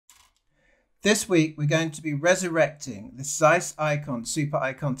This week we're going to be resurrecting the Zeiss Ikon Super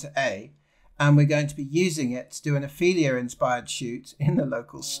Ikonta A, and we're going to be using it to do an Opheillia inspired shoot in the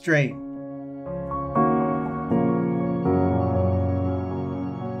local stream.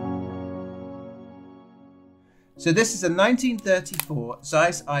 So this is a 1934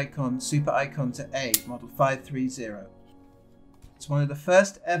 Zeiss Ikon Super Ikonta A model 530. It's one of the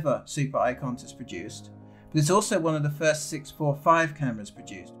first ever Super Ikontas produced, but it's also one of the first 645 cameras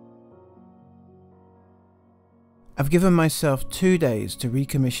produced. I've given myself 2 days to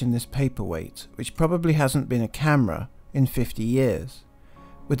recommission this paperweight, which probably hasn't been a camera in 50 years.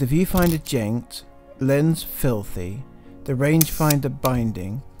 With the viewfinder janked, lens filthy, the rangefinder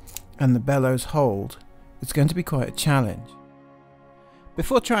binding, and the bellows hold, it's going to be quite a challenge.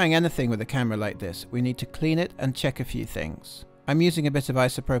 Before trying anything with a camera like this, we need to clean it and check a few things. I'm using a bit of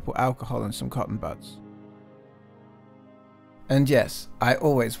isopropyl alcohol and some cotton buds. And yes, I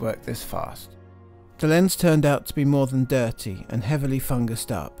always work this fast. The lens turned out to be more than dirty and heavily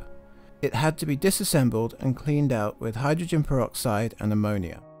fungused up. It had to be disassembled and cleaned out with hydrogen peroxide and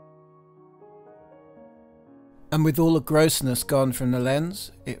ammonia. And with all the grossness gone from the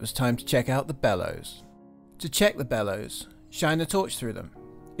lens, it was time to check out the bellows. To check the bellows, shine a torch through them.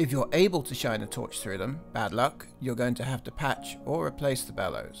 If you're able to shine a torch through them, bad luck, you're going to have to patch or replace the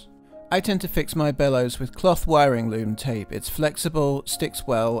bellows. I tend to fix my bellows with cloth wiring loom tape. It's flexible, sticks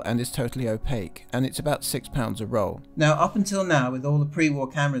well, and is totally opaque, and it's about £6 a roll. Now, up until now, with all the pre-war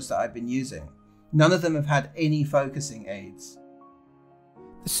cameras that I've been using, none of them have had any focusing aids.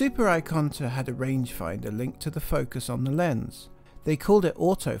 The Super Ikonta had a rangefinder linked to the focus on the lens. They called it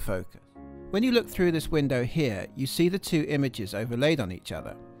autofocus. When you look through this window here, you see the two images overlaid on each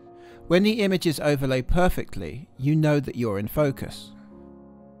other. When the images overlay perfectly, you know that you're in focus.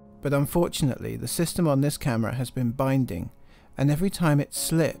 But unfortunately, the system on this camera has been binding, and every time it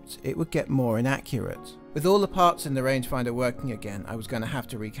slipped, it would get more inaccurate. With all the parts in the rangefinder working again, I was going to have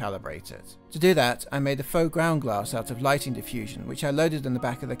to recalibrate it. To do that, I made a faux ground glass out of lighting diffusion, which I loaded in the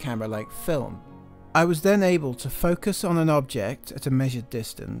back of the camera like film. I was then able to focus on an object at a measured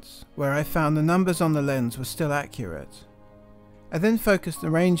distance, where I found the numbers on the lens were still accurate. I then focused the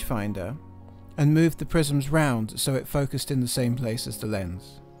rangefinder and moved the prisms round so it focused in the same place as the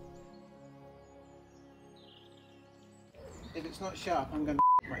lens. If it's not sharp, I'm going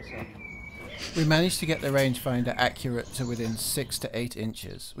to myself. We managed to get the rangefinder accurate to within 6 to 8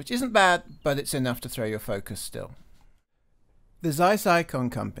 inches, which isn't bad, but it's enough to throw your focus still. The Zeiss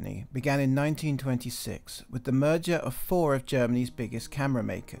Ikon company began in 1926 with the merger of 4 of Germany's biggest camera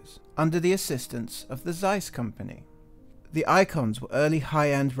makers, under the assistance of the Zeiss company. The Ikons were early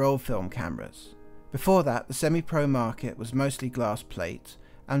high-end roll film cameras. Before that, the semi-pro market was mostly glass plate,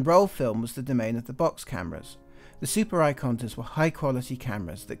 and roll film was the domain of the box cameras. The Super Ikontas were high-quality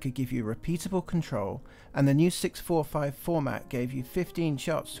cameras that could give you repeatable control, and the new 645 format gave you 15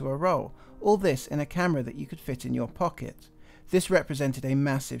 shots to a roll, all this in a camera that you could fit in your pocket. This represented a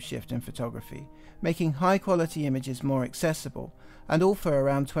massive shift in photography, making high-quality images more accessible, and all for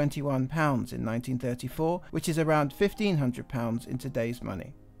around £21 in 1934, which is around £1,500 in today's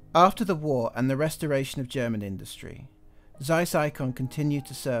money. After the war and the restoration of German industry, Zeiss Ikon continued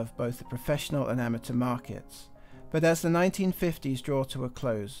to serve both the professional and amateur markets. But as the 1950s draw to a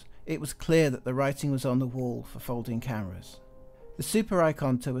close, it was clear that the writing was on the wall for folding cameras. The Super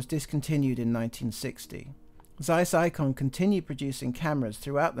Ikonta was discontinued in 1960. Zeiss Ikon continued producing cameras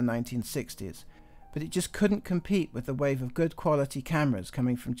throughout the 1960s, but it just couldn't compete with the wave of good quality cameras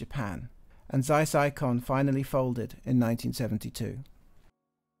coming from Japan, and Zeiss Ikon finally folded in 1972.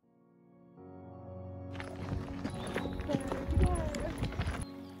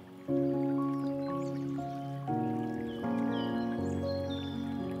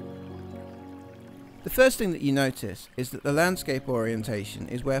 The first thing that you notice is that the landscape orientation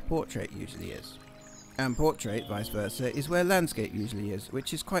is where portrait usually is. And portrait, vice versa, is where landscape usually is,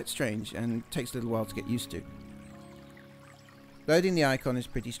 which is quite strange and takes a little while to get used to. Loading the Ikon is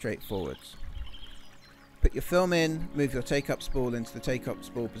pretty straightforward. Put your film in, move your take-up spool into the take-up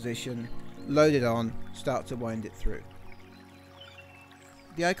spool position, load it on, start to wind it through.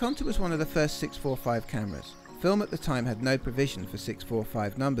 The Ikonta was one of the first 645 cameras. Film at the time had no provision for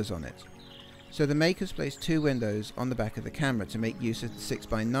 645 numbers on it, so the makers placed 2 windows on the back of the camera to make use of the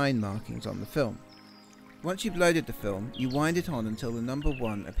 6x9 markings on the film. Once you've loaded the film, you wind it on until the number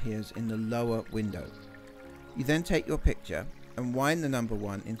 1 appears in the lower window. You then take your picture and wind the number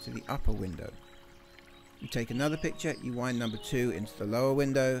 1 into the upper window. You take another picture, you wind number 2 into the lower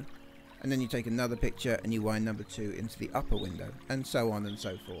window, and then you take another picture and you wind number 2 into the upper window, and so on and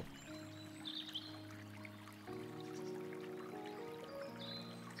so forth.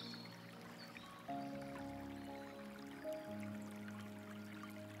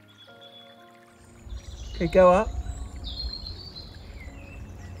 Okay, go up.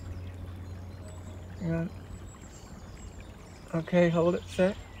 Yeah. Okay, hold it a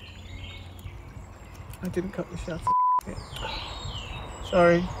sec. I didn't cut the shutter.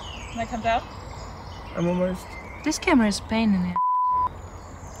 Sorry. Can I come down? I'm almost. This camera is a pain in it.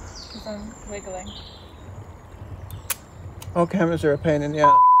 Because I'm wiggling. All cameras are a pain in the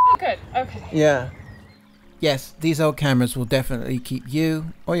ass. Oh, good. Okay. Yeah. Yes, these old cameras will definitely keep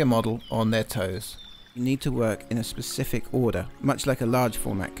you or your model on their toes. You need to work in a specific order, much like a large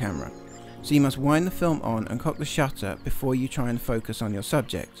format camera. So you must wind the film on and cock the shutter before you try and focus on your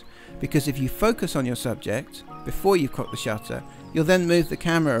subject. Because if you focus on your subject before you cock the shutter, you'll then move the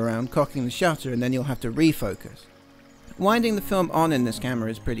camera around cocking the shutter and then you'll have to refocus. Winding the film on in this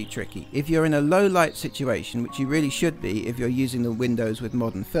camera is pretty tricky. If you're in a low light situation, which you really should be if you're using the windows with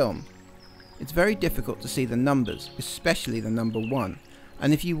modern film, it's very difficult to see the numbers, especially the number 1.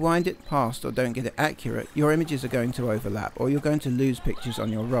 And if you wind it past or don't get it accurate, your images are going to overlap or you're going to lose pictures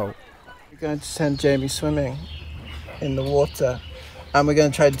on your roll. We're going to send Jamie swimming in the water and we're going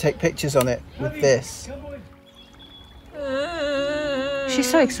to try to take pictures on it with this. She's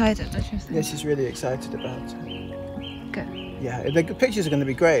so excited, don't you think? Yeah, she's really excited about it. Good. Yeah, the pictures are going to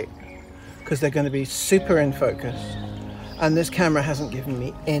be great because they're going to be super in focus. And this camera hasn't given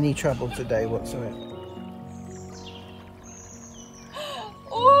me any trouble today whatsoever.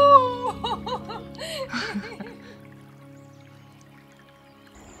 Oh!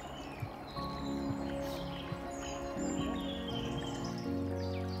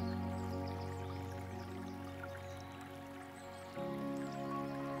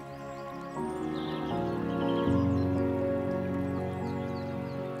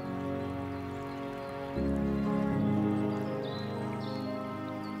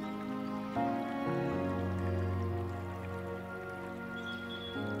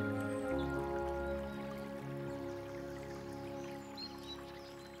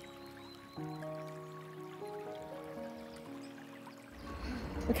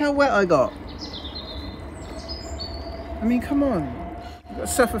 Look how wet I got. I mean, come on. You've got to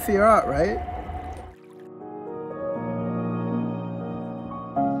suffer for your art, right?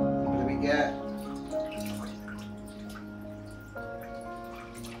 What do we get?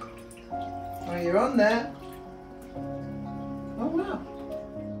 Oh, you're on there. Oh, wow.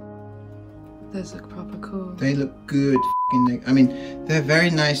 Those look proper cool. They look good. I mean, they're very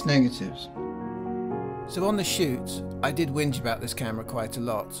nice negatives. So on the shoot, I did whinge about this camera quite a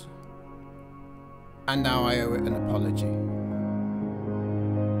lot. And now I owe it an apology.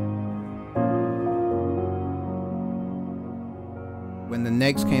 When the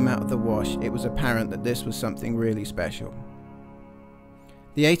negs came out of the wash, it was apparent that this was something really special.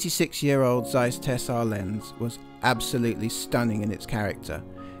 The 86-year-old Zeiss Tessar lens was absolutely stunning in its character.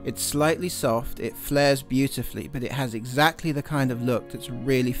 It's slightly soft, it flares beautifully, but it has exactly the kind of look that's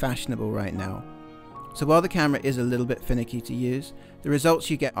really fashionable right now. So while the camera is a little bit finicky to use, the results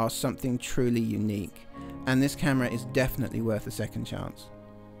you get are something truly unique, and this camera is definitely worth a second chance.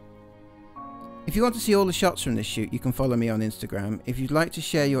 If you want to see all the shots from this shoot, you can follow me on Instagram. If you'd like to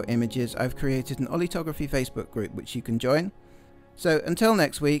share your images, I've created an Olitography Facebook group which you can join. So until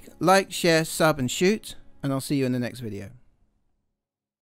next week, like, share, sub and shoot, and I'll see you in the next video.